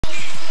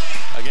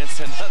against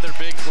another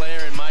big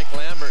player in Mike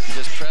Lambert.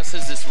 Just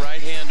presses this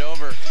right hand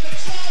over.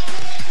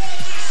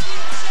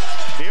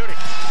 Beauty.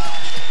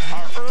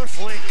 Our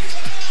Earthlink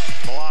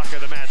block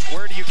of the match.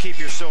 Where do you keep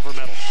your silver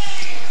medal?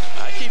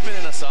 I keep it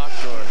in a sock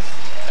drawer.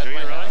 Do you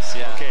really?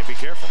 Yeah. Okay, be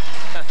careful.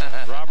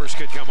 Robbers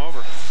could come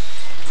over.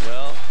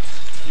 Well,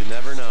 you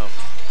never know.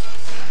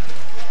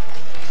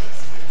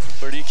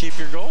 Where do you keep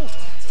your gold?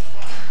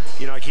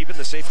 You know, I keep it in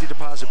the safety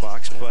deposit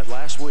box, but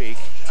last week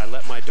I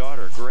let my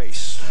daughter,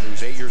 Grace,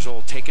 who's 8 years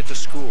old, take it to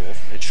school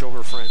and show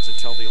her friends and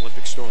tell the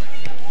Olympic story.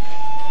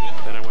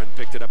 Then I went and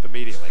picked it up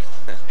immediately.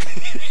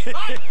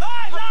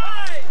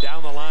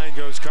 Down the line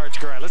goes Karch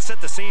Karai. Let's set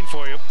the scene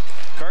for you.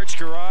 Karch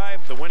Karai,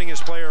 the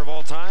winningest player of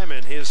all time,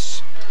 and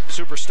his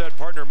super stud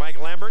partner,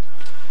 Mike Lambert.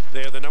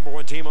 They are the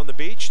 #1 team on the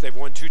beach. They've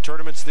won 2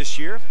 tournaments this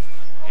year,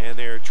 and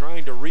they're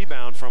trying to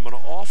rebound from an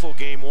awful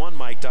game 1,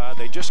 Mike Dodd.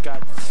 They just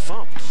got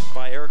thumped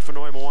by Eric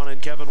Fonoimoana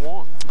and Kevin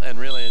Wong. And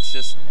really, it's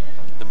just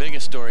the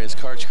biggest story is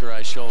Karch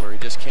Karai's shoulder. He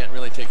just can't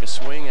really take a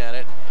swing at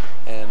it.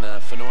 And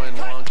Fonoimoana and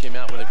Wong came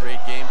out with a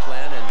great game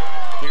plan. And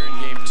here in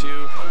game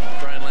 2,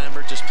 Brian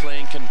Lambert just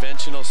playing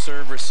conventional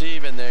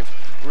serve-receive, and they've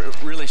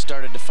really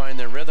started to find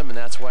their rhythm, and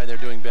that's why they're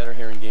doing better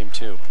here in game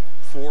 2.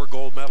 4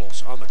 gold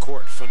medals on the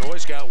court.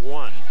 Fonoi's got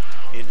 1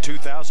 in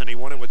 2000. He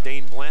won it with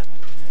Dane Blanton.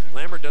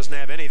 Lambert doesn't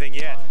have anything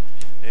yet,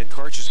 and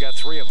Karch has got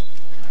 3 of them.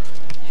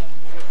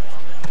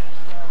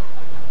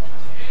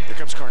 Here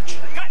comes Karch.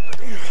 And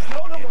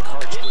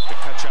Karch with the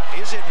cut shot.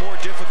 Is it more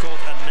difficult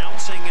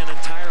announcing an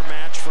entire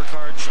match for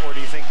Karch, or do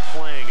you think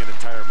playing an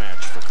entire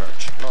match for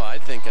Karch? Oh, I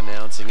think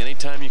announcing.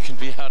 Anytime you can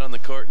be out on the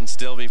court and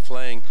still be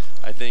playing,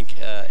 I think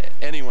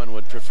anyone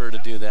would prefer to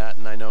do that.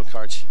 And I know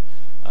Karch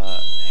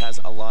has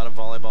a lot of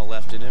volleyball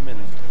left in him, and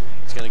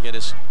he's going to get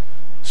his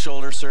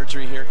shoulder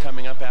surgery here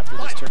coming up after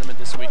this tournament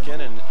this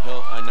weekend, and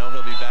I know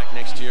he'll be back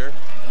next year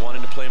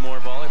wanting to play more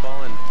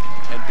volleyball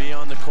and be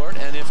on the court,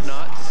 and if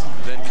not,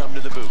 then come to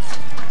the booth.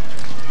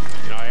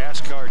 You know, I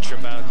asked Karch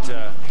about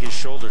his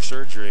shoulder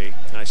surgery,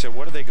 and I said,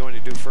 what are they going to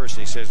do first?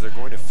 And he says, they're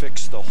going to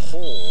fix the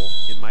hole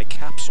in my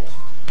capsule.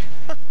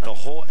 The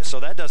hole, so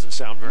that doesn't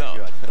sound very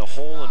good. The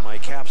hole in my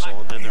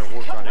capsule, and then they'll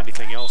work on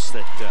anything else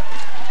that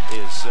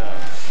is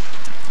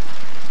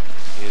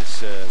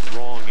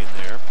wrong in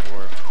there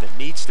or that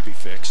needs to be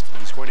fixed.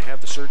 He's going to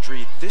have the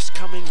surgery this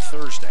coming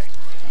Thursday.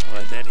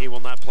 And then he will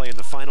not play in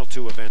the final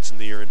 2 events in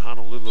the year in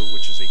Honolulu,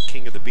 which is a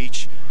King of the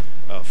Beach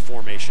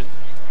formation.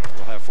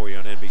 We'll have for you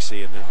on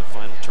NBC, and then the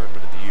final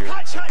tournament of the year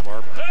in Santa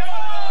Barbara.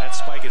 That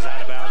spike is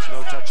out of bounds,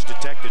 no touch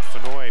detected.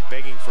 Fonoi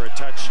begging for a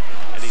touch,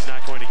 and he's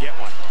not going to get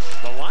one.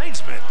 The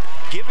linesman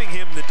giving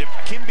him the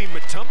Kimby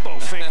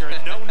Mutombo finger,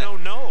 and no, no,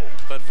 no.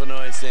 But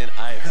Fonoi is saying,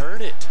 I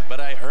heard it, but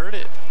I heard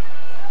it.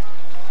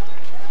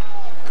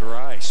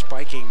 Karai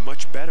spiking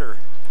much better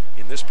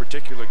in this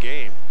particular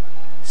game.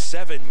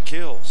 7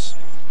 kills.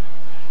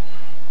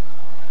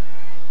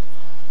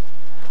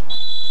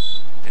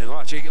 And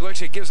watch, it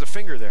looks like he gives the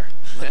finger there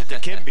to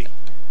Kimby.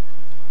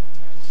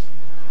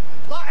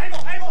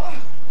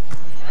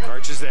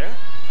 Karch is there.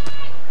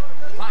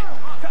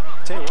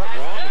 Tell you what,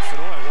 Wong and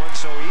Fonoi won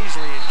so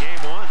easily in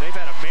game 1. They've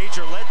had a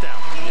major letdown.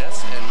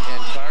 Yes,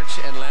 and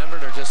Karch and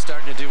Lambert are just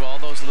starting to do all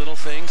those little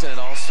things, and it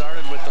all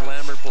started with the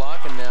Lambert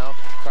block, and now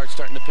Karch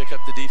starting to pick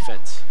up the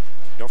defense.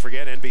 Don't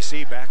forget,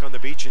 NBC back on the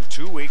beach in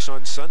 2 weeks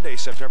on Sunday,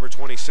 September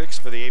 26th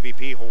for the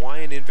AVP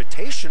Hawaiian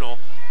Invitational,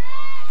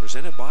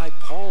 presented by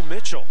Paul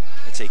Mitchell.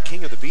 It's a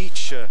King of the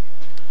Beach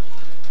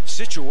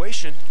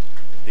situation.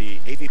 The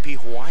AVP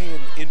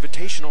Hawaiian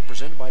Invitational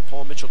presented by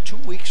Paul Mitchell 2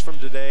 weeks from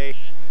today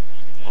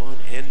on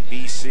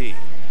NBC.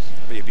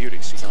 Be a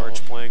beauty. See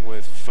Karch playing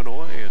with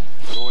Fonoi, and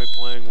Fonoi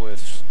playing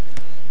with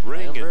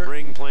Ring, Lambert, and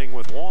Ring playing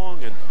with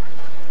Wong,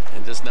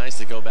 and just nice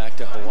to go back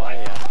to Hawaii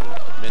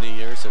after many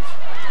years of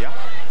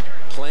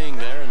playing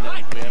there, and then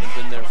we haven't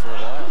been there for a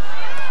while.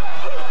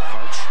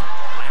 Karch,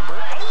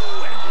 Lambert,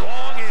 oh, and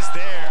Wong is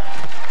there,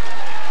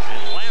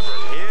 and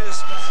Lambert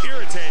is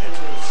irritated.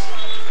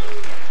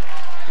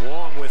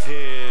 Wong with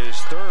his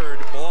 3rd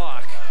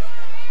block.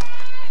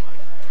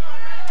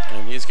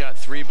 And he's got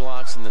 3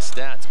 blocks in the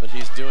stats, but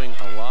he's doing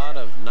a lot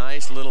of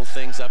nice little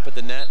things up at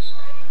the net.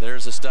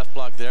 There's a stuff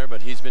block there,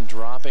 but he's been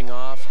dropping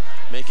off,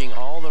 making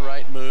all the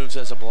right moves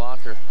as a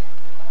blocker.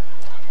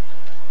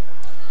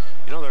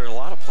 You know, there are a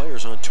lot of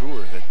players on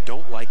tour that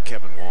don't like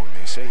Kevin Wong.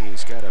 They say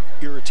he's got an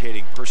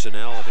irritating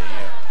personality,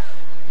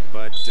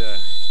 but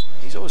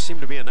he's always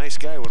seemed to be a nice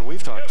guy when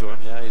we've talked to him.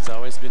 Yeah, he's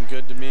always been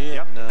good to me,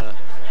 and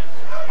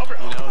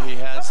you know, he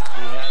has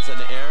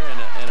an air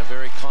and a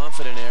very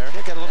confident air.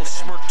 Yeah, got a little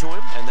smirk to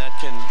him, and that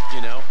can,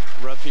 you know,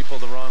 rub people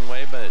the wrong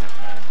way. But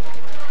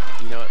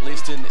you know, at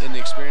least in the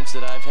experience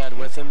that I've had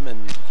with him,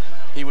 and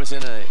he was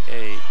in a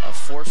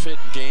forfeit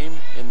game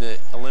in the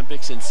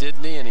Olympics in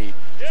Sydney, and he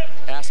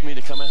asked me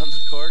to come out on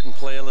the court and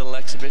play a little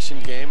exhibition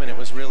game, and it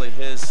was really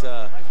his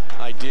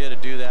idea to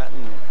do that,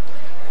 and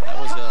that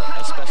was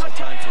a special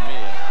time for me.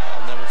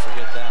 I'll never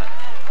forget that.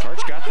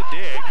 Karch got the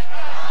dig,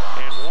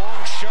 and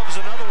Wong shoves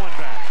another one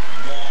back.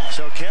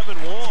 So Kevin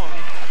Wong,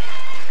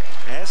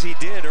 as he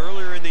did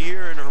earlier in the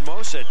year in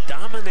Hermosa,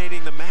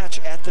 dominating the match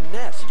at the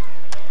net.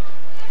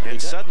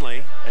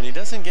 suddenly. And he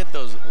doesn't get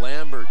those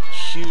Lambert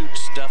huge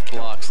stuff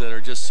blocks that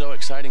are just so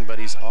exciting, but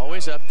he's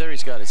always up there.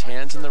 He's got his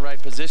hands in the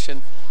right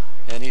position,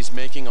 and he's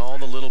making all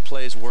the little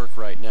plays work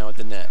right now at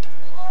the net.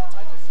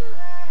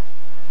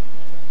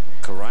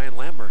 Karch and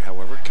Lambert,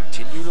 however,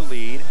 continue to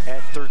lead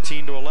at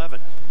 13-11.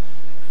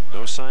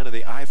 No sign of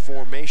the I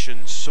formation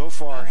so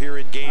far here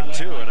in game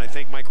 2, and I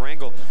think Mike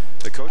Rangel,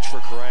 the coach for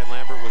Karch and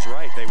Lambert, was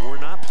right. They were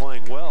not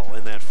playing well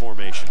in that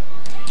formation.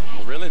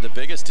 Well, really the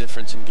biggest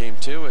difference in game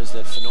 2 is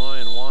that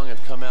Fonoimoana and Wong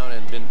have come out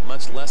and been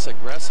much less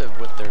aggressive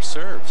with their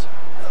serves.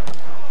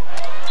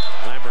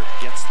 Lambert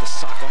gets the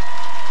Saka.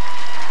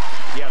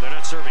 Yeah, they're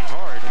not serving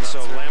hard,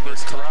 so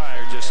Lambert and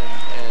Karch are just...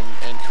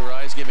 And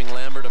Karch's giving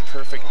Lambert a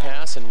perfect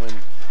pass, and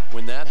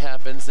when that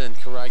happens, then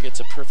Karch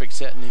gets a perfect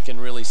set, and he can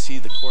really see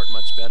the court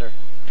much better.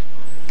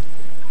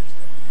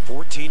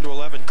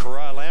 14-11,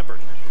 Karch Lambert.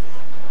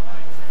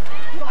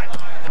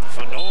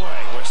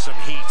 Fonoimoana with some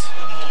heat.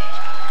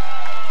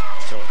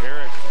 So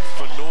Eric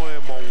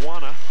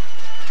Fonoimoana.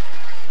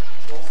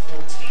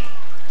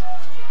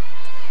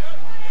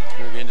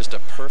 Here again, just a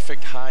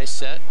perfect high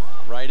set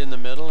right in the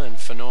middle, and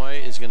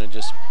Fonoimoana is going to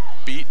just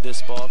beat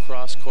this ball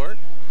cross court.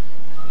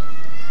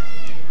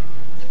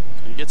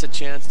 He gets a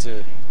chance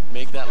to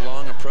make that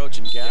long approach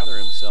and gather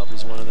himself.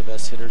 He's one of the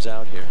best hitters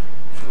out here.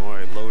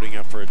 Fonoimoana loading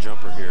up for a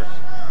jumper here.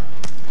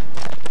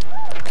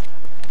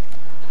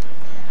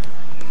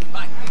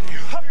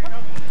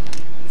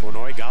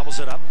 Fonoimoana gobbles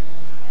it up.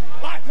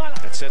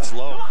 That sets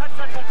low.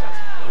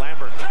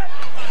 Lambert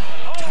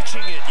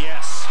touching it,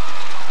 yes.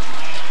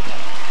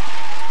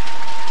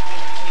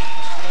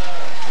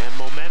 And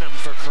momentum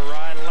for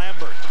Karch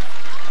Lambert.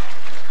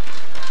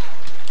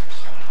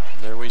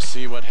 There we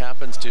see what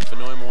happens to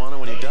Fonoimoana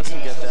when he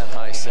doesn't get that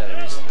high set.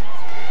 He's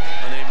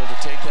unable to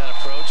take that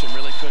approach and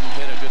really couldn't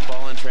hit a good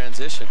ball in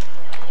transition.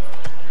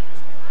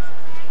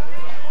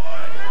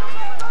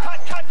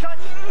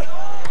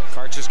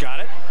 Karch has got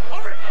it.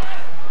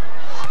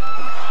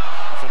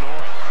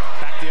 Fonoimoana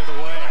back the other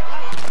way.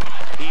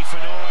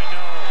 Fonoimoana,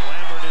 no.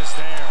 Lambert is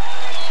there.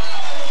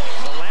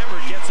 But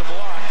Lambert gets a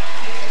block.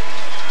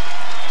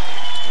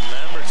 And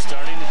Lambert's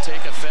starting to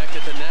take effect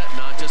at the net,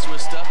 not just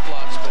with stuff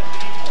blocks, but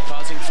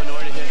causing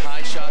Fonoimoana to hit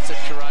high shots that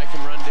Karch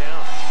can run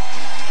down.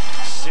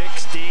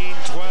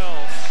 16-12.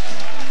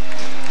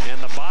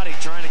 And the body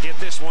trying to get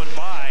this one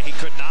by. He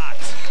could not.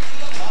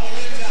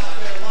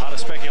 A lot of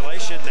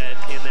speculation that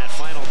in that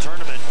final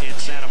tournament in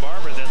Santa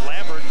Barbara that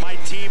Lambert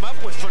might team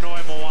up with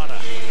Fonoimoana.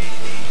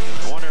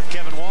 I wonder if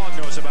Kevin Wong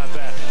knows about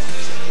that.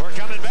 We're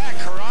coming back.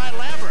 Karch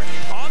Lambert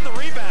on the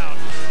rebound.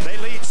 They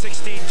lead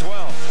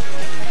 16-12.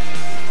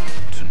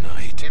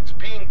 Tonight, it's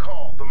being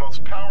called the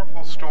most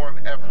powerful storm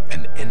ever.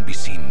 An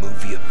NBC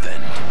movie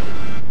event.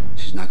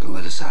 She's not gonna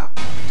let us out.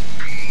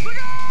 Look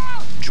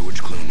out!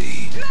 George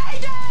Clooney.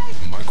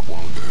 Mayday! Mark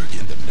Wahlberg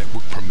in the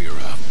network premiere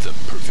of The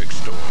Perfect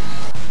Storm.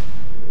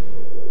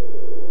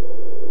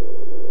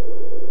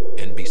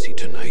 NBC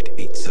tonight,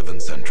 8/7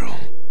 Central.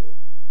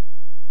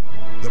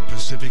 The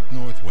Pacific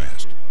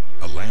Northwest,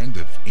 a land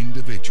of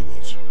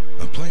individuals,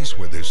 a place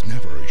where there's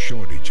never a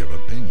shortage of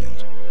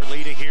opinions.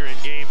 Leading here in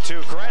game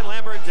 2. Karch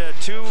Lambert,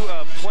 two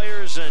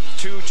players and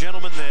two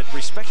gentlemen that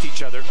respect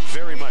each other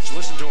very much.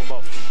 Listen to them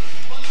both.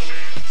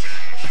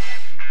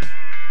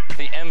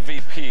 The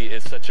MVP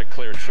is such a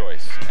clear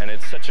choice, and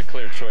it's such a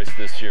clear choice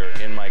this year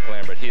in Mike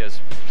Lambert. He has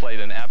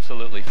played an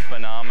absolutely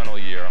phenomenal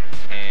year,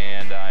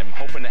 and I'm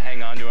hoping to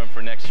hang on to him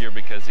for next year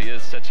because he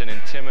is such an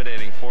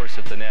intimidating force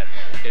at the net.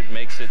 It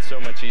makes it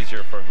so much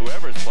easier for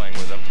whoever's playing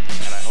with him,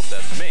 and I hope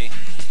that's me.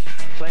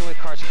 Playing with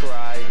Karch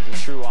is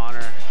a true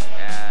honor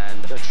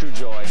and a true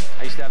joy.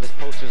 I used to have his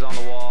posters on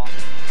the wall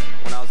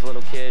when I was a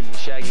little kid,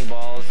 shagging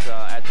balls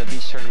at the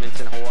beach tournaments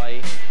in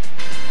Hawaii.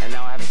 And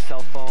now I have a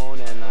cell phone,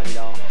 and you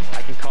know,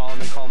 I can call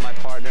him and call my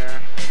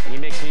partner. He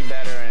makes me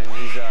better, and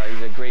he's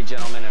a great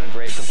gentleman and a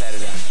great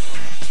competitor.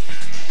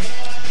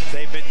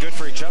 They've been good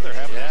for each other,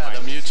 haven't they? Yeah,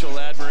 the Mutual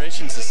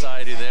Admiration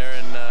Society there,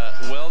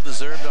 and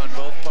well-deserved on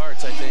both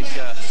parts. I think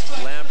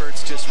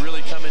Lambert's just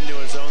really come into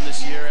his own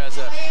this year as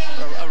a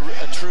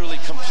truly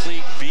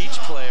complete beach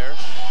player,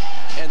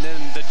 and then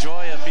the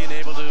joy of being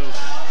able to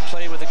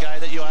play with a guy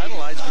that you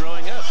idolized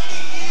growing up.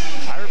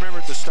 I remember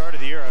at the start of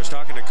the year, I was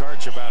talking to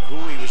Karch about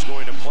who he was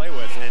going to play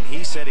with, and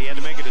he said he had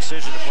to make a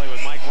decision to play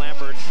with Mike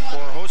Lambert,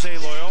 or Jose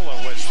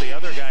Loyola was the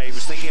other guy he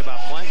was thinking about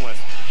playing with.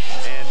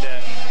 And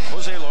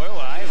Jose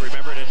Loyola, I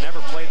remembered, had never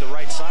played the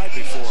right side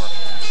before.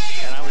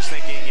 And I was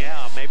thinking,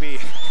 yeah, maybe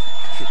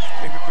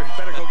we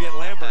better go get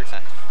Lambert.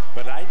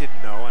 But I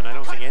didn't know, and I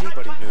don't think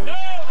anybody knew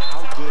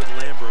how good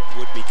Lambert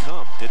would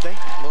become, did they?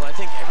 Well, I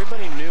think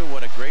everybody knew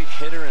what a great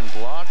hitter and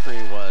blocker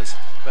he was,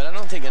 but I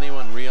don't think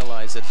anyone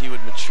realized that he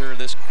would mature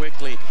this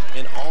quickly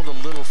in all the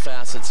little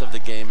facets of the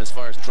game, as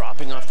far as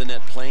dropping off the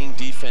net, playing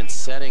defense,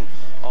 setting,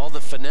 all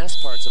the finesse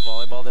parts of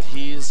volleyball that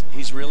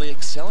he's really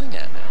excelling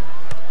at now.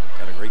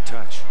 Got a great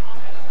touch.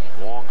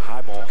 Wong,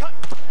 high ball.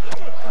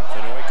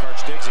 Fonoimoana,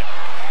 Karch digs it.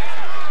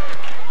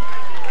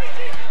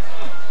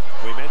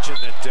 We mentioned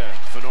mentioned that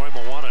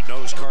Fonoimoana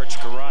knows Karch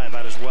Karai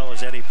about as well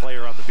as any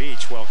player on the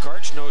beach. Well,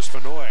 Karch knows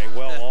Fonoi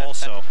well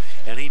also,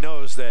 and he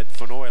knows that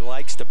Fonoi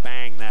likes to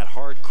bang that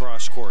hard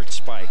cross-court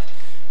spike.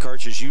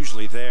 Karch is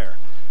usually there.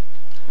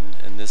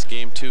 And this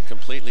game, too,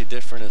 completely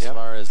different as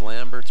far as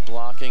Lambert's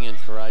blocking and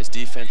Karai's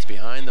defense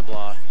behind the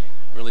block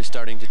really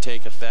starting to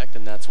take effect,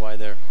 and that's why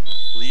they're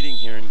leading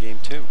here in game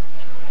 2.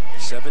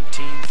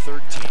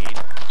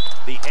 17-13.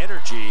 The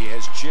energy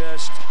has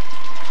just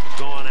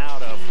gone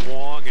out of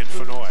Wong and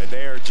Fonoi.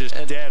 They are just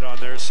dead on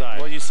their side.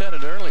 Well, you said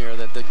it earlier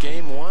that the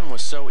game 1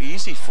 was so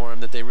easy for them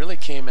that they really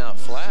came out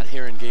flat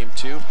here in game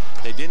 2.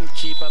 They didn't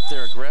keep up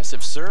their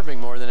aggressive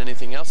serving more than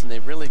anything else, and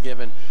they've really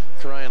given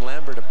Karai and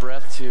Lambert a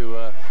breath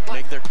to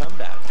make their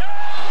comeback.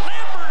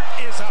 Lambert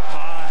is up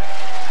high.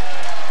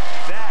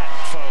 That,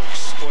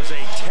 folks, was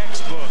a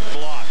textbook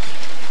block.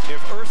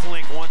 If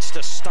Earthlink wants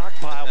to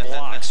stockpile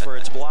blocks for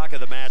its block of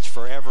the match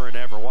forever and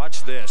ever,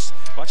 watch this.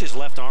 Watch his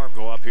left arm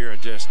go up here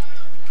and just,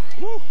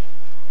 whoo,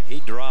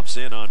 he drops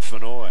in on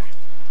Fonoi.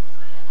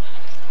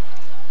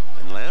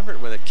 And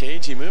Lambert with a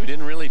cagey move,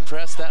 didn't really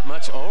press that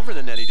much over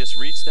the net. He just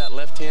reached that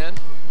left hand,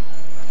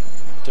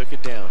 took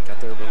it down.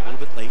 Got there a little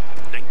bit late.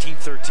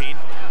 19-13.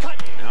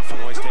 Now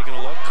Fonoi's taking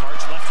a look.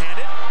 Karch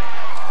left-handed.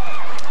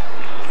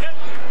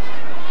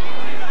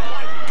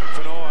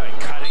 Fonoi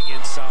cutting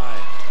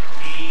inside.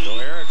 So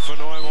Eric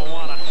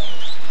Fonoimoana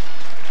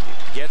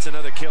gets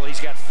another kill. He's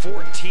got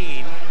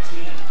 14.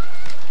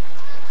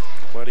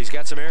 But he's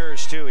got some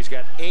errors too. He's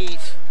got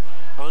 8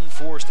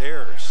 unforced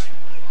errors.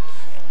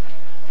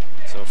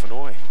 So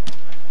Fonoi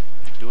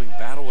doing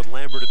battle with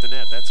Lambert at the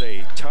net. That's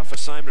a tough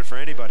assignment for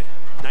anybody.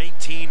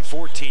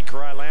 19-14,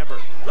 Karai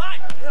Lambert.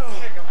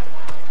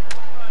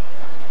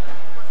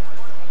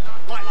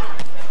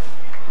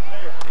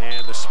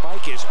 And the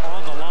spike is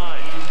on the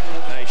line.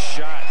 Nice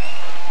shot.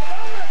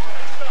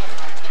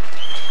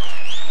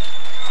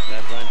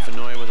 That time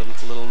Fonoi with a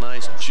little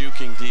nice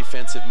juking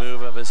defensive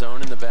move of his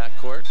own in the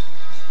backcourt,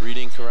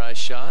 reading Karai's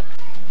shot.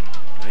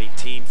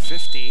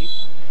 19-15.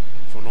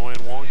 Fonoi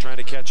and Wong trying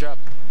to catch up.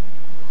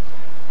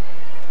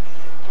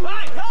 And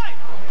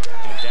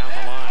down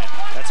the line.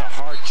 That's a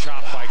hard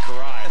chop by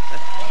Karai.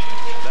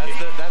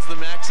 that's the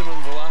maximum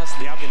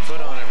velocity you can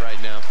put on it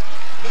right now.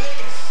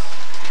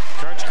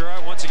 Karch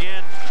Karai once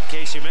again, in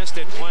case you missed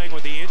it, playing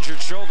with the injured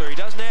shoulder. He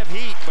doesn't have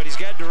heat, but he's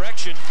got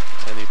direction.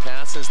 And he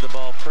passes the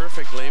ball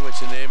perfectly,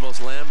 which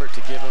enables Lambert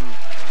to give him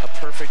a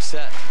perfect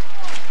set.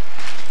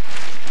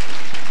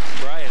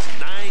 Karai has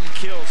 9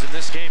 kills in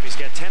this game. He's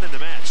got 10 in the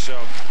match,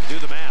 so do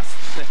the math.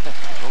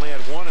 Only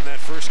had 1 in that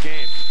first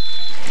game.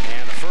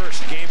 And the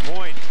first game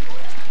point,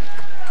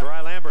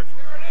 Karai Lambert.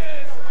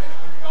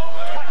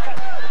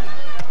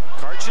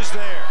 Karch is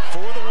there for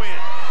the win.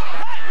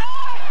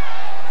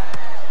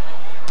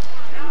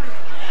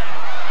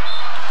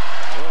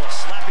 A little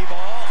slappy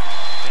ball,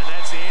 and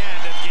that's the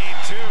end of game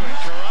 2, and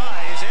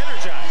Karai is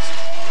energized.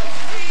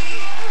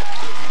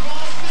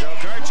 So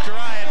Karch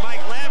Karai and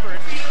Mike Lambert,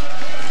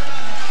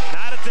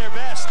 not at their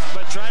best,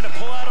 but trying to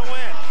pull out a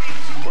win.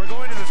 We're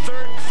going to the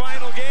 3rd and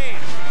final game.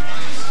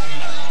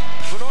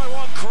 Fonoi,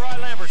 Wong, Karai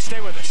Lambert,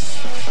 stay with us.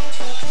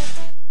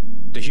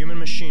 The human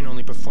machine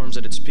only performs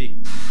at its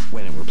peak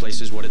when it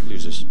replaces what it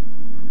loses.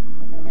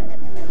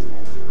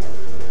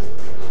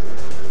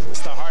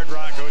 It's the Hard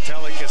Rock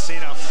Hotel and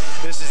Casino.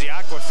 This is the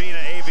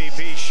Aquafina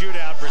AVP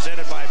Shootout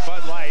presented by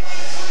Bud Light,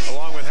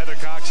 along with Heather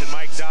Cox and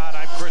Mike Dodd.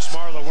 I'm Chris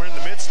Marlowe. We're in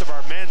the midst of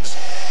our men's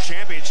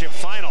championship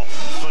final.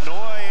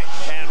 Fonoi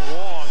and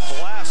Wong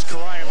blast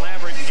Karai and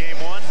Lambert in game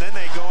 1. Then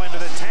they go into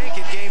the tank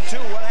in game 2.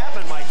 What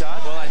happened, Mike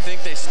Dodd? Well, I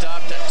think they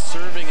stopped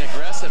serving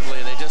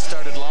aggressively. They just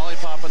started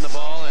lollipopping the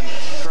ball, and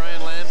Karai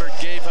and Lambert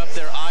gave up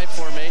their I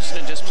formation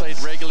and just played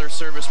regular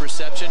service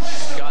reception,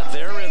 got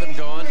their rhythm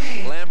going.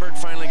 Lambert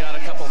finally got a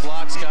couple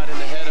blocks, got in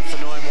the head of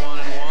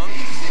Fonoimoana and Wong,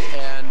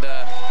 and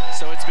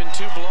so it's been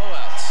 2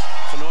 blowouts.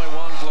 Fonoi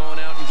Wong blowing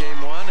out in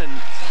game 1, and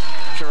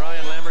Karai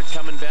and Lambert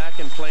coming back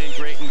and playing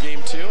great in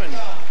game 2, and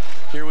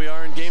here we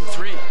are in game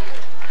 3.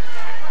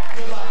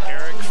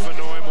 Eric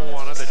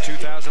Fonoimoana, the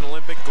 2000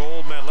 Olympic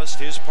gold medalist.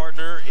 His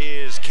partner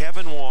is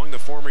Kevin Wong, the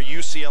former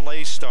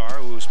UCLA star,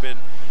 who's been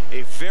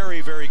a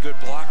very, very good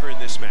blocker in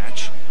this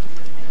match.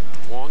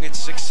 Wong at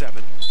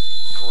 6'7".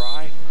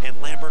 Karai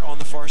and Lambert on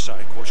the far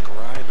side. Of course,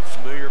 Karai in the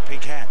familiar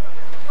pink hat.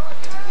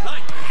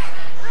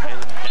 And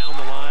down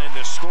the line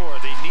to score.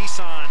 The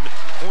Nissan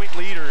point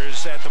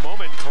leaders at the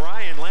moment.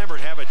 Karai and Lambert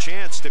have a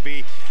chance to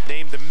be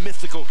named the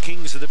mythical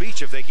kings of the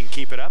beach if they can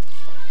keep it up.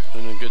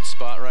 In a good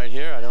spot right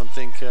here. I don't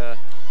think they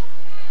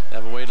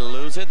have a way to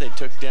lose it. They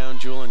took down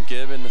Jewel and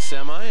Gibb in the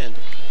semi, and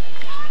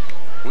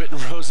Witt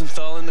and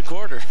Rosenthal in the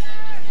quarter.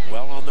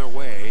 Well on their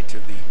way to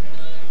the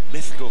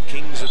mythical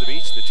kings of the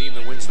beach, the team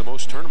that wins the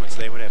most tournaments.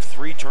 They would have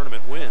 3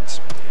 tournament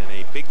wins and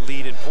a big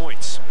lead in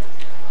points.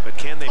 But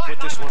can they put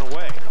this one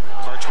away?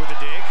 Karch with a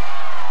dig.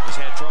 Has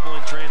had trouble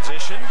in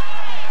transition.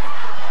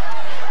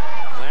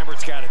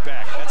 Lambert's got it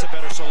back. That's a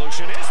better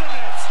solution, isn't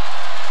it?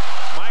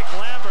 Mike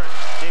Lambert,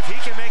 if he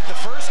can make the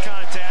first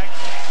contact,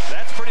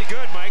 that's pretty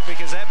good, Mike. Mike,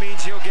 because that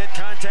means he'll get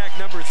contact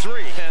number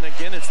 3. And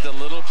again, it's the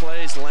little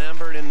plays.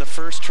 Lambert in the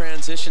first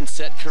transition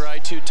set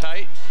Karch too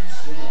tight.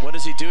 What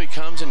does he do? He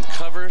comes and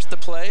covers the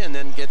play and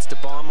then gets to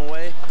bomb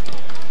away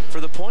for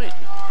the point.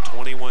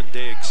 21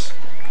 digs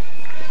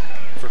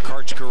for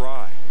Karch,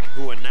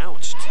 who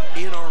announced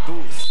in our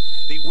booth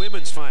the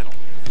women's final.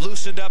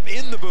 Loosened up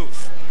in the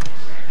booth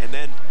and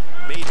then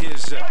made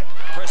his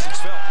presence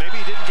felt. Maybe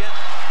he didn't get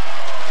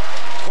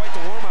quite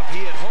the warm-up he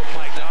had hoped,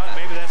 Mike Dodd.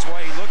 Maybe that's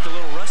why he looked a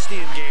little rusty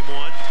in game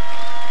 1.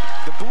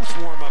 The booth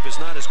warm-up is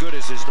not as good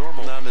as his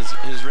normal. Not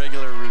his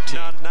regular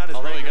routine. Not his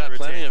Although regular he got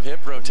routine. plenty of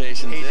hip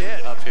rotations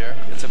up here.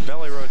 It's some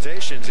belly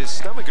rotations. His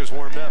stomach is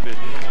warmed up.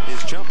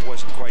 His jump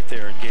wasn't quite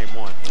there in game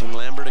 1. And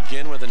Lambert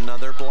again with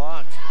another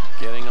block.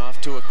 Getting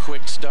off to a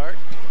quick start.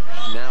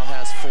 Now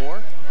has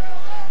 4.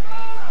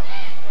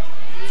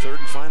 Third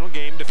and final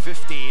game to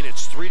 15.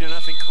 It's 3-0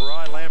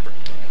 Karch Lambert.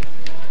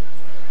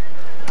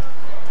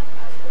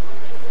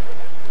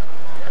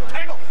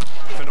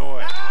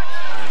 Fonoimoana.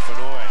 And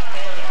Fonoimoana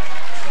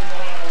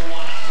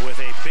with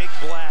a big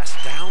blast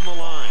down the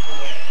line.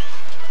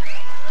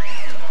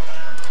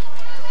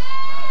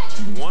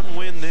 1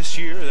 win this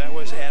year. That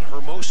was at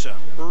Hermosa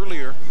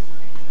earlier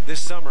this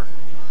summer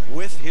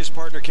with his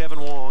partner Kevin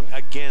Wong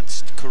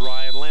against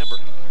Karch and Lambert.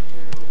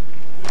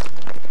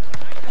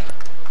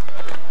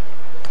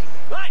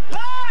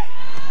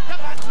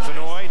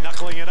 Fonoimoana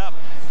knuckling it up.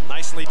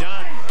 Nicely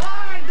done.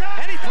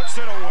 And he puts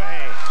it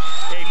away.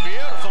 A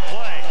beautiful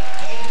play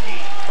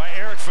by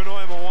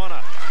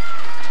Fonoimoana.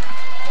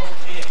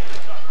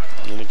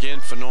 And again,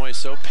 Fonoimoana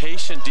so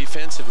patient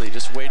defensively,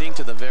 just waiting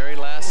to the very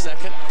last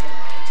second.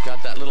 He's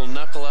got that little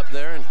knuckle up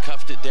there and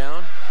cuffed it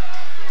down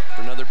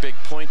for another big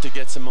point to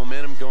get some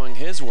momentum going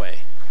his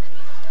way.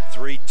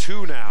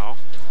 3-2 now,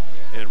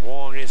 and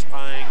Wong is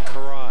eyeing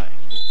Karch.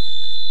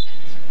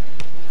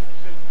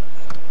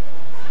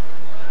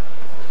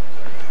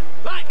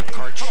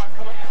 Karch.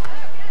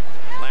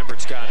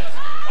 Lambert's got it.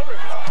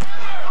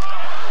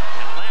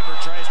 And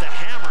Lambert tries to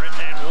hammer it,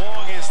 and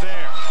Wong is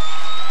there.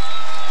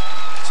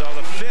 So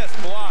the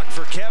 5th block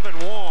for Kevin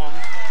Wong.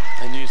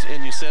 And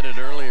you said it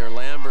earlier,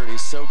 Lambert,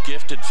 he's so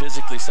gifted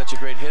physically, such a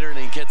great hitter, and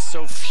he gets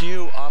so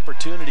few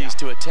opportunities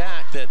to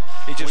attack that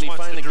when he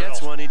finally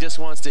gets one, he just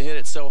wants to hit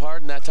it so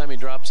hard, and that time he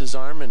drops his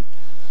arm, and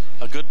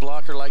a good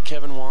blocker like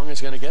Kevin Wong is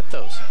going to get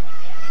those.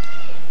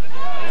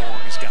 Wong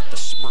has got the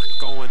smirk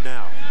going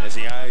now as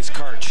he eyes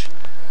Karch.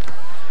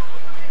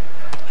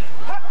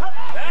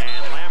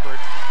 And Lambert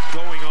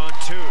going on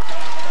 2.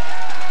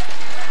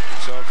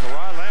 So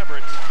Karch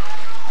Lambert.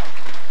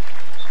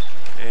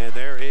 And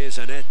there is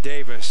Annette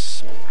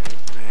Davis.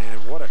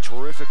 And what a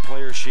terrific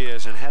player she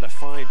is, and had a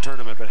fine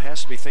tournament, but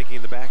has to be thinking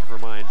in the back of her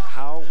mind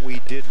how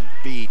we didn't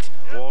beat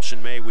Walsh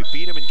and May. We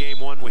beat them in game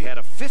 1. We had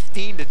a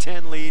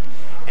 15-10 lead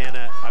and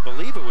I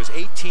believe it was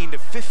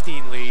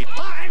 18-15 lead,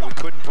 and we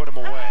couldn't put them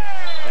away.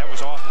 That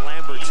was off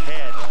Lambert's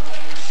head.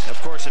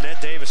 Of course,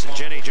 Annette Davis and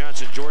Jenny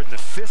Johnson-Jordan, the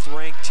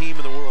 5th-ranked team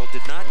in the world,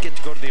 did not get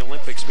to go to the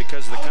Olympics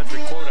because of the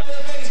country quota,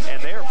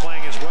 and they are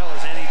playing as well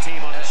as any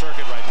team on the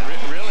circuit right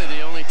now. Really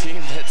the only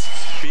team that's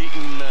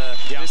beaten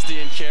Misty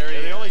and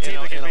Carey the only team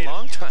in a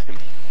long time.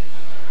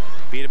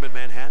 Beat him in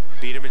Manhattan,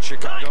 beat him in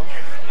Chicago,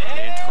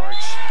 and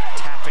Karch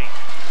tapping.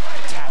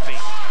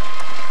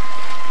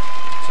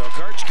 So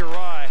Karch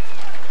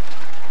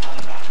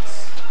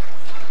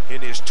in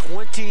his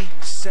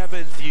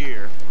 27th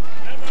year,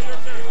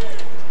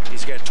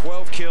 he's got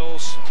 12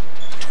 kills,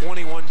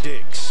 21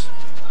 digs,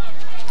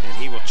 and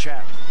he will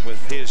chat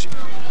with his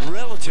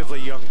relatively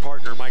young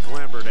partner, Mike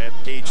Lambert, at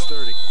age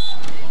 30.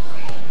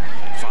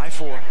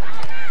 5-4.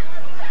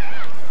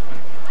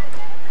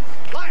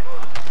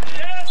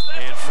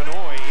 And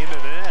Fonoimoana into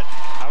the net.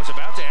 I was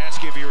about to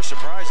ask you if you were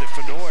surprised that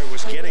Fonoimoana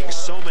was getting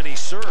so many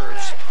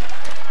serves,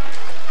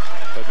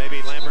 but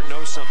maybe Lambert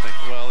knows something.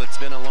 Well, it's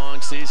been a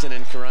long season,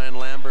 and Karch and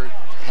Lambert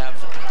have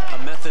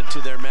a method to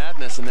their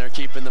madness, and they're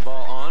keeping the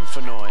ball on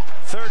Fonoimoana.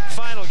 Third and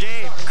final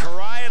game,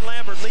 Karch and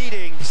Lambert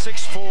leading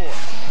 6-4.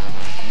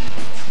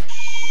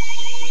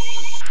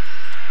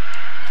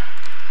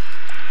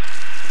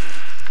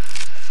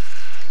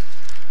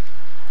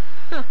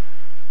 Huh.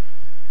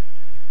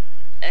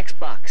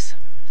 Xbox.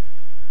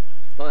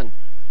 Fun.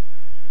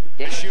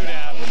 The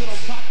shootout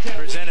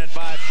presented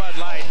by Bud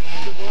Light.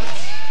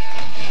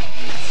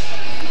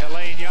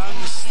 Elaine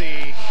Young's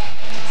the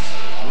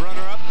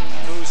runner-up,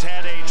 who's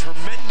had a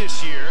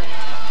tremendous year,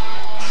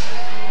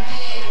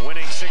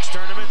 winning 6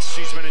 tournaments.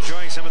 She's been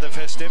enjoying some of the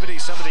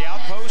festivities, some of the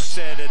outposts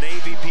at an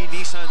AVP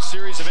Nissan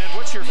Series event.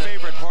 What's your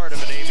favorite part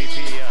of an AVP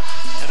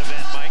an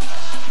event, Mike?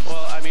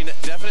 Well, I mean,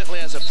 definitely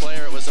as a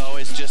player, it was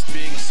always just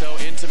being so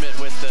intimate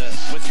with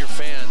your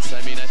fans.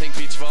 I mean, I think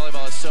beach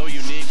volleyball is so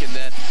unique in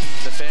that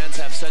the fans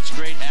have such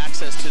great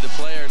access to the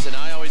players, and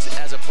I always,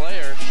 as a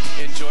player,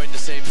 enjoyed the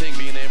same thing,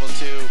 being able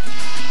to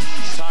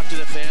talk to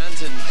the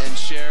fans and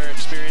share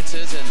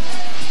experiences. And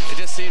it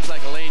just seems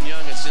like Elaine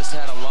Young has just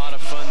had a lot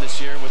of fun this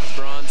year with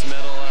bronze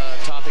medal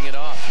topping it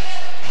off.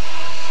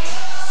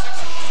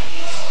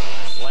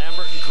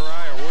 Lambert and Karch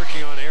are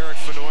working on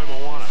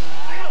Fonoimoana.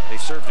 They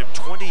They've served him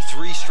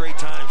 23 straight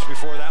times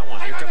before that one.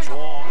 Here comes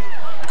Wong.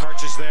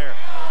 Karch is there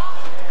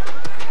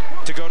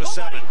to go to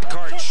 7.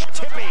 Karch,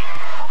 tippy.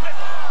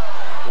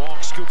 Wong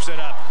scoops it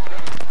up.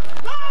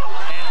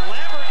 And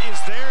Lambert is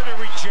there to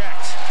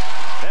reject.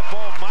 That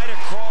ball might have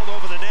crawled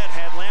over the net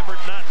had Lambert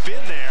not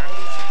been there.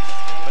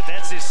 But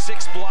that's his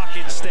 6th block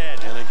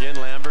instead. And again,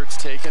 Lambert's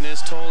taken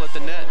his toll at the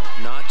net,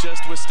 not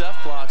just with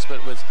stuff blocks,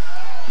 but with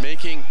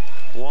making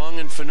Wong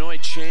and Fonoy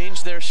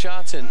change their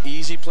shots and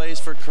easy plays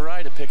for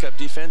Karch to pick up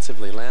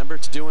defensively.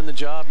 Lambert's doing the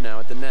job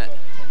now at the net.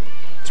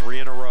 3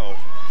 in a row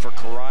for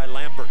Karch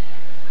Lambert.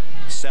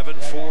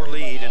 7-4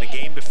 lead in a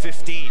game to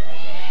 15.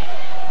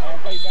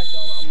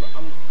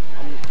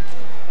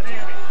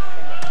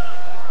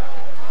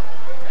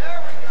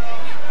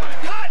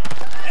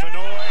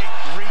 Fonoy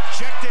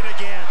rejected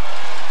again.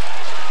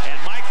 And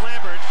Mike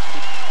Lambert,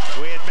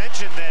 we had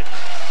mentioned that,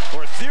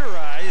 or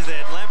theorized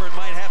that Lambert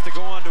might have to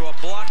go on to a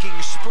blocking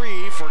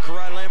spree for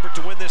Karch Lambert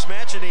to win this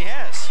match, and he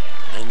has.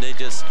 And they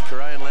just,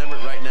 Karch and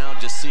Lambert right now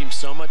just seem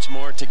so much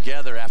more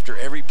together. After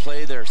every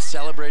play, they're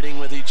celebrating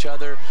with each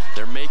other.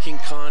 They're making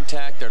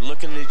contact. They're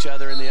looking at each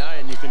other in the eye,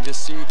 and you can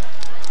just see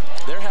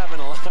they're having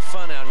a lot of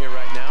fun out here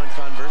right now. And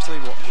conversely,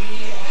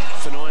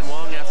 Fonoy and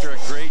Wong, after a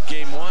great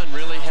game 1,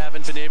 really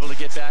haven't been able to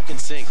get back in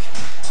sync.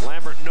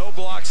 Lambert, no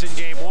blocks in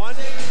game 1.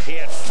 He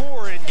had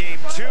 4 in game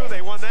 2.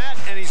 They won that,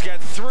 and he's got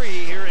 3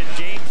 here in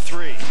game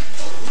 3.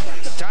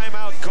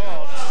 Timeout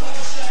called.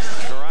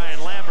 Karch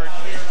and Lambert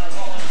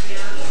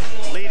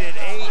lead at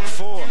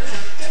 8-4.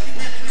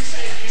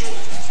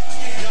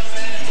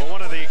 Well,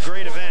 one of the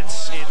great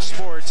events in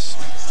sports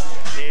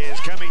is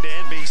coming to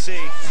NBC.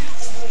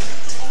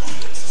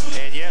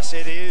 And yes,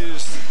 it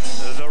is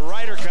the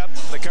Ryder Cup.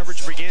 The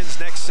coverage begins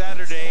next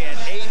Saturday at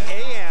 8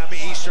 a.m.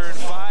 Eastern,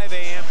 5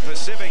 a.m.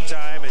 Pacific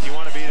time. And you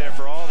want to be there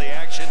for all the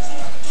action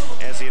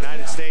as the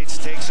United States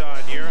takes on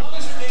Europe.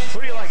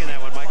 Who do you like in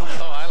that one, Michael?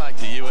 Oh, I like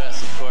the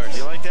U.S., of course.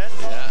 You like that?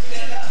 Yeah.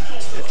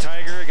 Got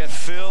Tiger, got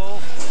Phil.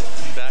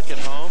 Back at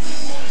home.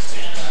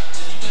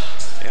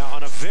 Yeah,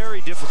 on a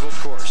very difficult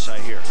course, I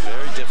hear.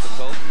 Very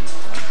difficult.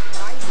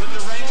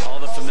 All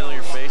the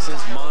familiar faces.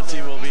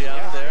 Monty will be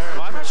out there.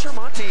 Well, I'm not sure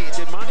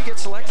did Monty get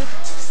selected?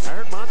 I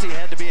heard Monty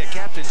had to be a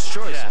captain's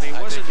choice, and he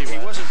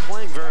wasn't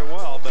playing very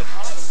well, but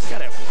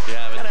gotta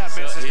have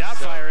Mrs.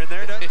 Doubtfire in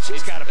there.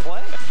 She's got to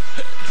play.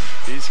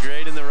 He's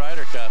great in the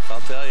Ryder Cup,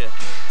 I'll tell you.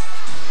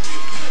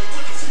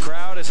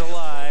 Crowd is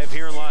alive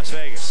here in Las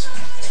Vegas.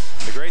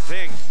 The great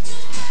thing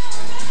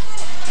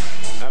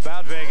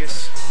about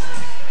Vegas,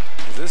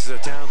 this is a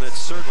town that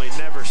certainly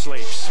never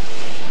sleeps.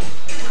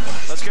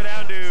 Let's go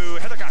down to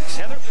Heather Cox.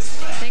 Heather?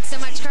 Thanks so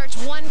much, Karch.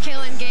 1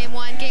 kill in game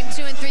 1. Game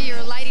 2 and 3,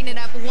 you're lighting it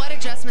up. What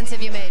adjustments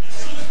have you made?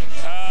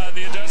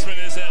 The adjustment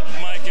is that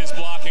Mike is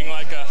blocking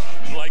like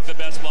the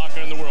best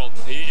blocker in the world.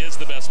 He is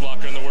the best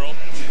blocker in the world.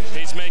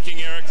 He's making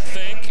Eric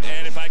think,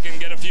 and if I can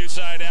get a few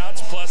side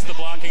outs plus the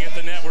blocking at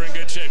the net, we're in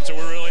good shape. So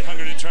we're really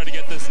hungry to try to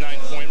get this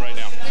 9th point right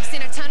now. We've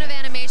seen a ton of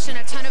animation,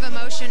 a ton of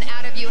emotion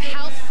out of you.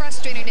 How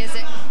frustrating is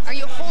it? Are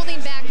you holding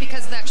back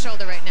because of that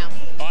shoulder right now?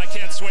 Oh, I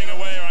can't swing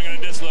away or I'm going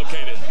to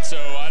dislocate it. So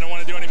I don't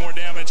want to do any more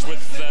damage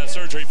with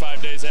surgery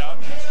 5 days out.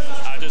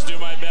 I just do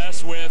my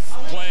best with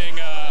playing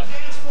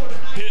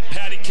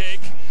patty cake,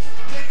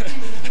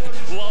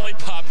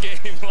 lollipop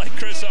game like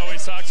Chris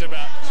always talks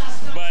about.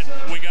 But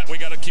we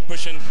got to keep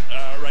pushing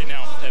right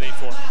now at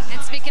 8-4.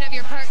 And speaking of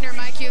your partner,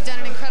 Mike, you've done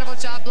an incredible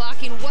job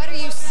blocking. What are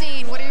you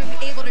seeing? What are you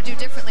able to do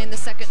differently in the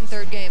 2nd and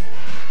 3rd game?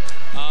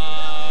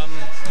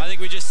 I think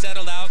we just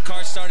settled out.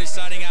 Karch started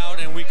siding out,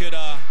 and we could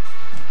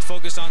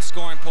focus on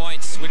scoring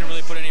points. We didn't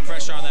really put any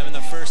pressure on them in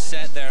the first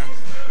set there.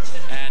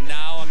 And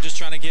now I'm just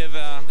trying to give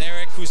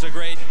Eric, who's a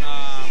great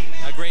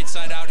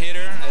side-out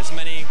hitter, as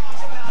many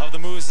of the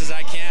moves as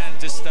I can.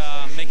 Just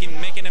making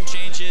him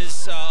change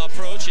his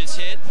approach, his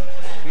hit,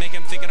 make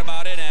him thinking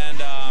about it.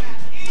 And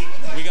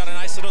we got a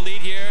nice little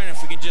lead here. And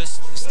if we can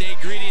just stay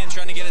greedy and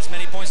trying to get as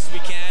many points as we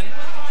can,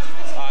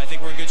 I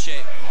think we're in good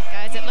shape.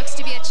 Guys, it looks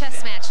to be a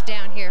chess match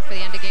down here for the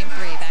end of game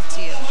 3. Back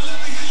to you.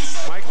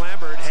 Mike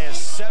Lambert has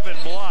 7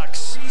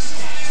 blocks,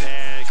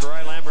 and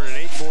Karch Lambert an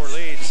 8-4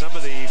 lead. Some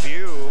of the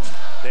view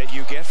that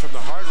you get from the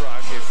Hard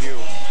Rock if you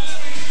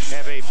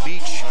have a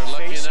beach We're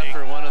lucky enough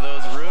for one of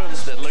those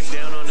rooms that look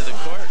down onto the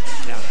court.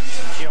 Now,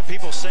 you know,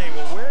 people say,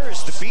 well, where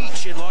is the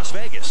beach in Las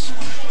Vegas?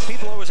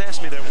 People always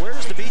ask me that, where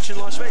is the beach in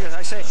Las Vegas?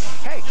 I say,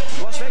 hey,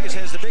 Las Vegas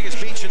has the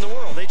biggest beach in the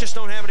world. They just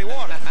don't have any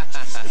water.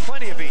 There's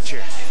plenty of beach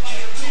here.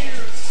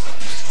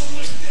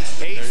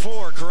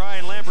 8-4, Karch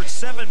and Lambert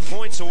 7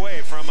 points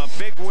away from a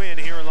big win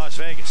here in Las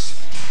Vegas.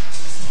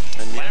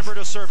 And yes, Lambert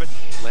will serve it.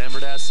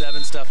 Lambert has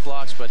 7 stuff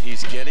blocks, but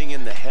he's getting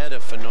in the head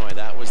of Fonoy.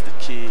 That was the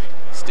key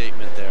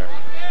statement there.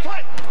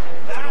 What?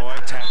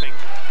 Fonoy tapping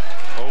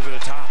over the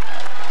top.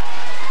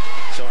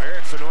 So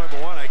Eric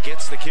Fonoimoana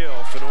gets the kill.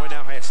 Fonoy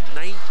now has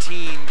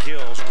 19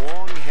 kills.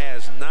 Wong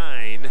has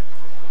 9.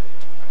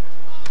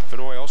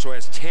 Fonoy also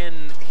has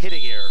 10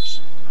 hitting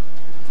errors.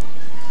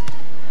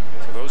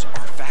 So those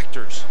are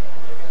factors.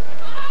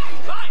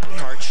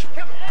 Karch.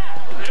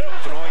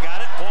 Fonoy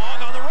got it.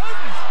 Wong on the run.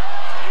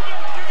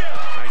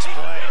 Nice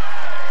play.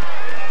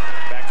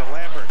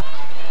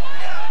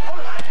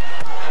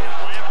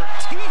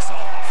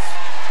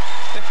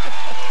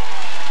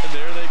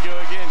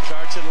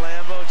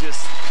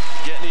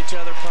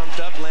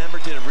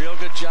 Lambert did a real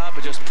good job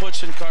of just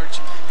pushing Karch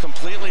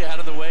completely out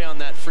of the way on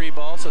that free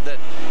ball so that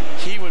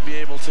he would be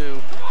able to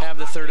have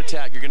the third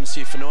attack. You're going to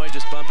see Fonoimoana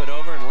just bump it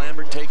over, and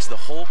Lambert takes the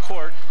whole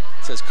court,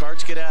 says,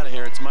 Karch, get out of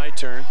here, it's my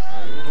turn,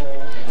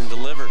 and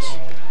delivers.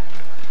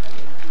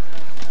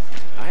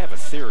 I have a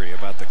theory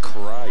about the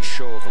Karch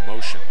show of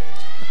emotion.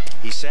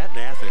 He sat in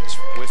Athens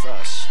with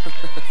us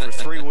for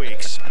 3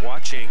 weeks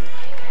watching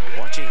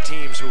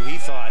teams who he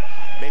thought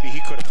maybe he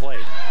could have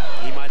played.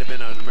 He might have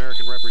been an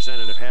American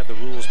representative had the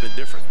rules been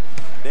different.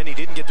 Then he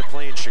didn't get to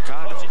play in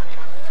Chicago.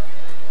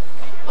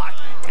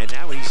 And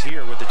now he's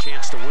here with the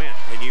chance to win.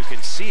 And you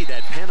can see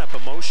that pent-up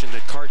emotion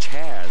that Karch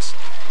has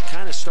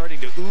kind of starting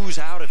to ooze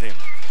out of him.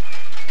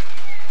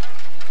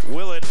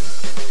 Will it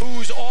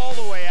ooze all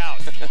the way out?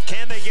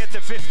 Can they get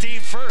to 15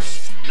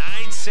 first?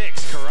 9-6,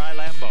 Karch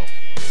Lambeau.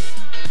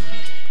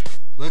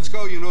 Let's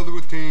go, you know the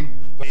routine.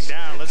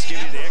 Down, let's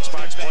give you the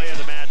Xbox play of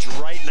the match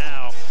right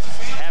now.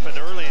 Happened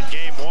early in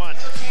game 1.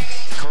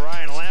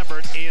 Karch and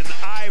Lambert in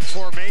I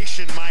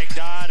formation, Mike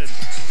Dodd, and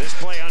this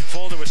play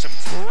unfolded with some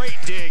great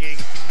digging.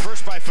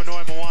 First by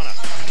Fonoimoana.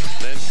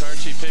 Then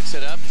Karch picks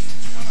it up.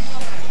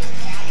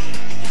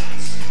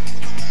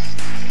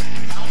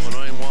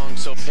 Wong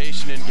so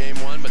patient in game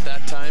 1, but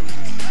that time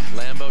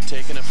Lambeau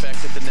taking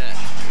effect at the net.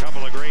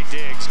 Couple of great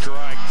digs.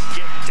 Karch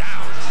getting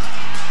down.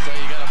 So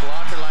you got a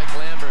blocker like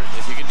Lambert.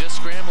 If you can just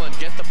scramble and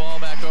get the ball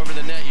back over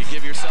the net, you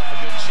give yourself a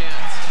good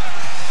chance.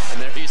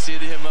 And there you see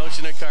the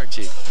emotion of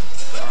Karch.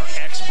 Our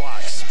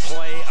Xbox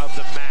play of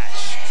the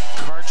match.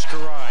 Karch.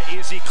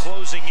 Is he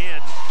closing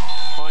in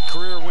on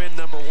career win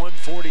number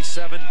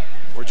 147,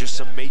 or just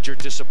some major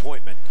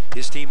disappointment?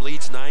 His team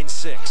leads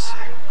 9-6.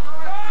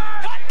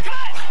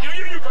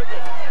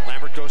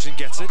 Lambert goes and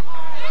gets it.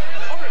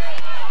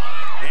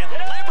 And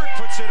Lambert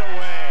puts it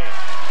away.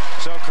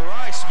 So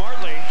Karch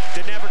smartly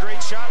didn't have a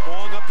great shot.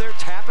 Wong up there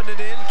tapping it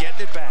in,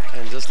 getting it back.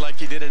 And just like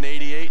he did in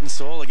 '88 in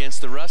Seoul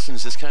against the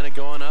Russians, just kind of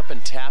going up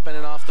and tapping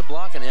it off the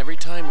block. And every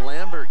time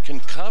Lambert can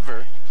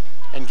cover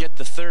and get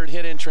the third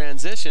hit in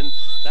transition,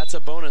 that's a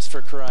bonus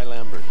for Karch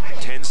Lambert.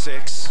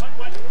 10-6.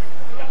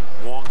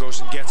 Wong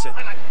goes and gets it.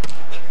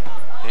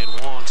 And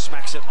Wong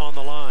smacks it on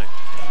the line.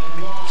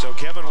 So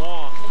Kevin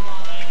Wong,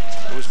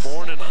 who was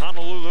born in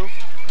Honolulu,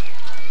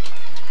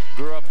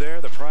 grew up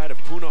there, the pride of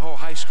Punahou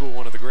High School,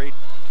 one of the great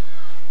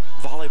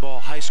volleyball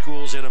high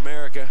schools in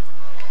America.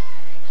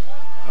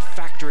 A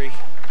factory.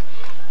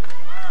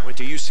 Went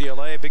to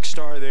UCLA, big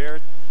star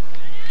there,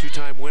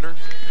 2-time winner,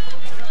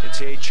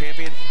 NCAA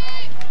champion.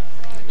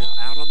 Now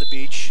out on the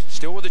beach,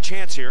 still with a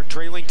chance here,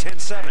 trailing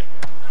 10-7.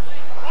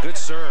 Good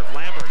serve,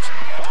 Lambert.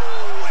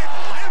 Oh, and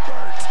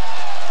Lambert!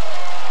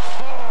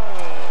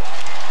 Oh,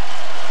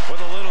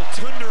 with a little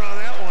thunder on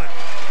that one.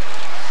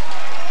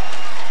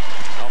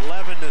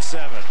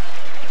 11-7.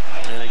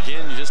 And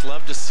again, you just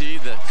love to see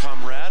the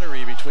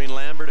camaraderie between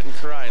Lambert and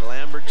Karch.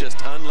 Lambert just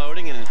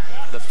unloading, and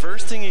the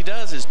first thing he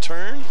does is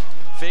turn,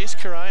 face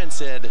Karch, and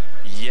said,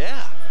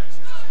 yeah,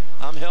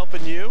 I'm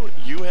helping you,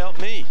 you help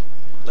me.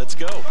 Let's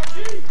go.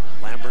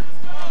 Lambert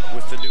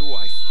with the new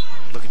wife,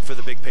 looking for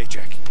the big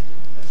paycheck.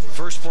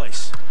 First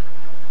place.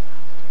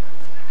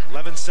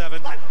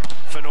 11-7.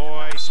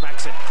 Fonoimoana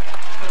smacks it.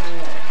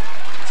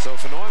 So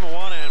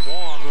Fonoimoana and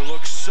Wong, who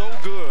looked so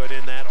good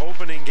in that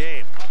opening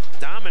game,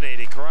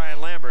 dominating Karch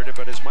and Lambert,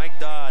 but as Mike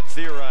Dodd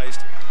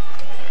theorized,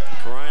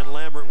 Karch and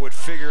Lambert would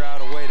figure out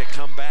a way to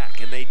come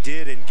back, and they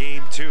did in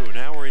game 2.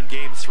 Now we're in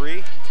game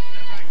 3.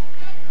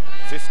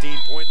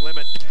 15-point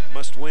limit,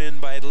 must win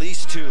by at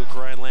least 2.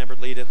 Karch and Lambert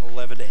lead at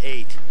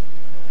 11-8.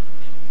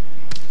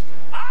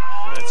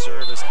 That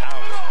serve is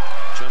out.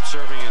 Jump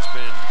serving has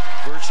been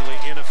virtually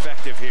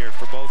ineffective here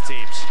for both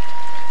teams.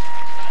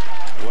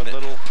 What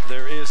little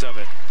there is of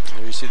it.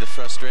 There you see the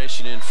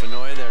frustration in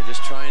Fonoimoana. They're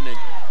just trying to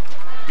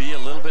be a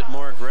little bit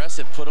more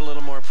aggressive, put a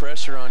little more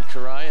pressure on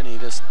Karch, and he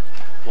just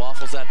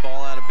waffles that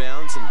ball out of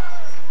bounds. And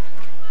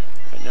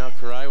right now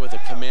Karch with a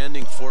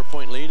commanding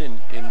 4-point lead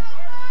in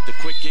the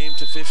quick game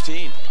to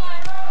 15.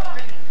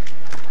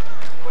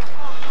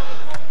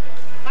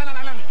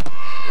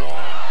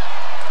 Wong.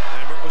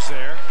 Lambert was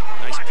there.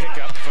 Nice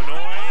pickup.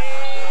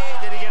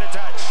 Fonoimoana. Did he get a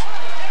touch?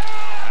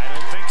 I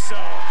don't think so.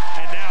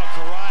 And now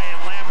Karch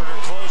and Lambert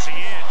are closing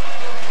in.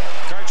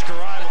 Karch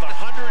with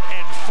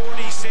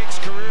 146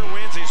 career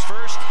wins. His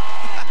first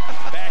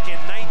back in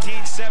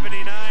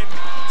 1979.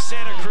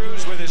 Santa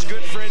Cruz with his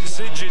good friend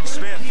Sinjin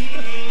Smith.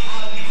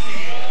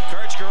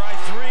 Karch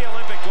 3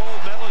 Olympic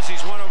gold medals.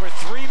 He's won over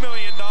 $3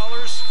 million.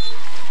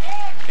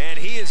 And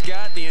he has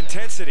got the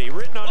intensity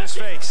written on his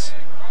face.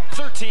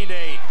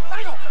 13-8.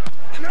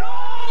 And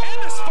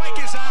the spike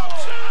is out.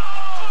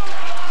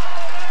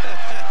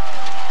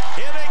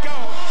 Here they go.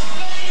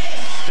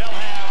 They'll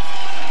have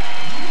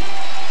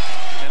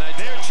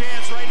their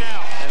chance right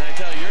now. And I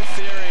tell you, your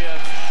theory of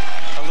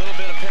a little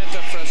bit of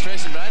pent-up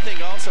frustration, but I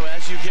think also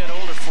as you get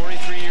older,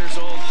 43 years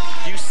old,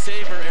 you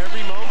savor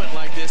every moment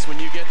like this when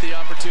you get the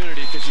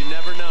opportunity, because you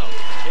never know.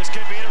 This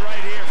could be it right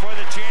here for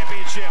the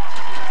championship.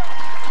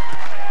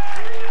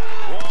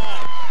 Wong.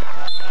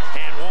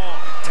 And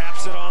Wong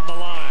taps it on the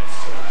line.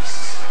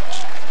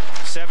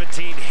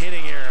 17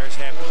 hitting errors.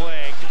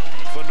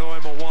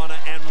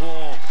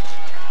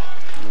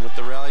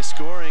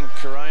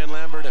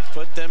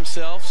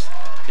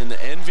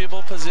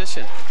 enviable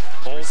position.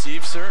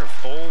 Receive serve.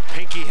 Old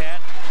Pinky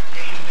Hat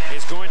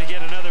is going to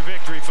get another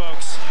victory,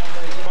 folks,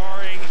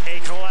 barring a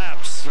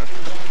collapse.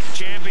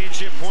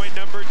 Championship point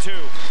number 2.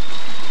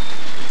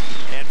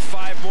 And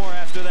 5 more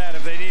after that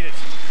if they need it.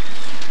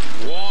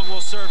 Wong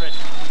will serve it.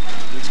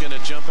 He's going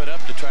to jump it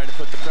up to try to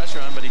put the pressure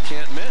on, but he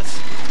can't miss.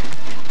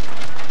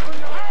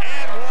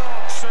 And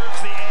Wong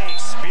serves the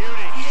ace.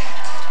 Beauty.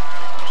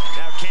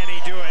 Now can he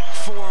do it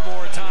 4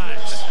 more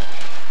times?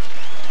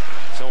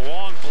 So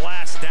Wong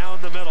blasts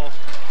down the middle.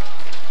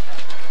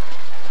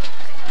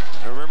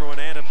 I remember when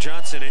Adam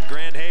Johnson in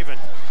Grand Haven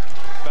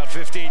about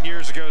 15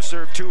 years ago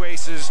served 2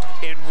 aces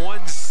in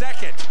 1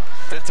 second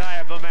to tie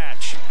up a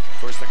match.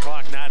 Of course, the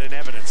clock not in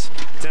evidence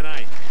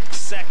tonight.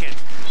 Second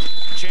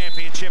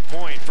championship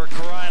point for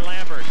Karch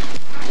Lambert.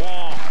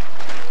 Wong.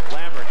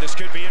 Lambert, this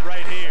could be it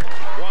right here.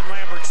 One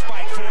Lambert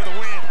spike for the win.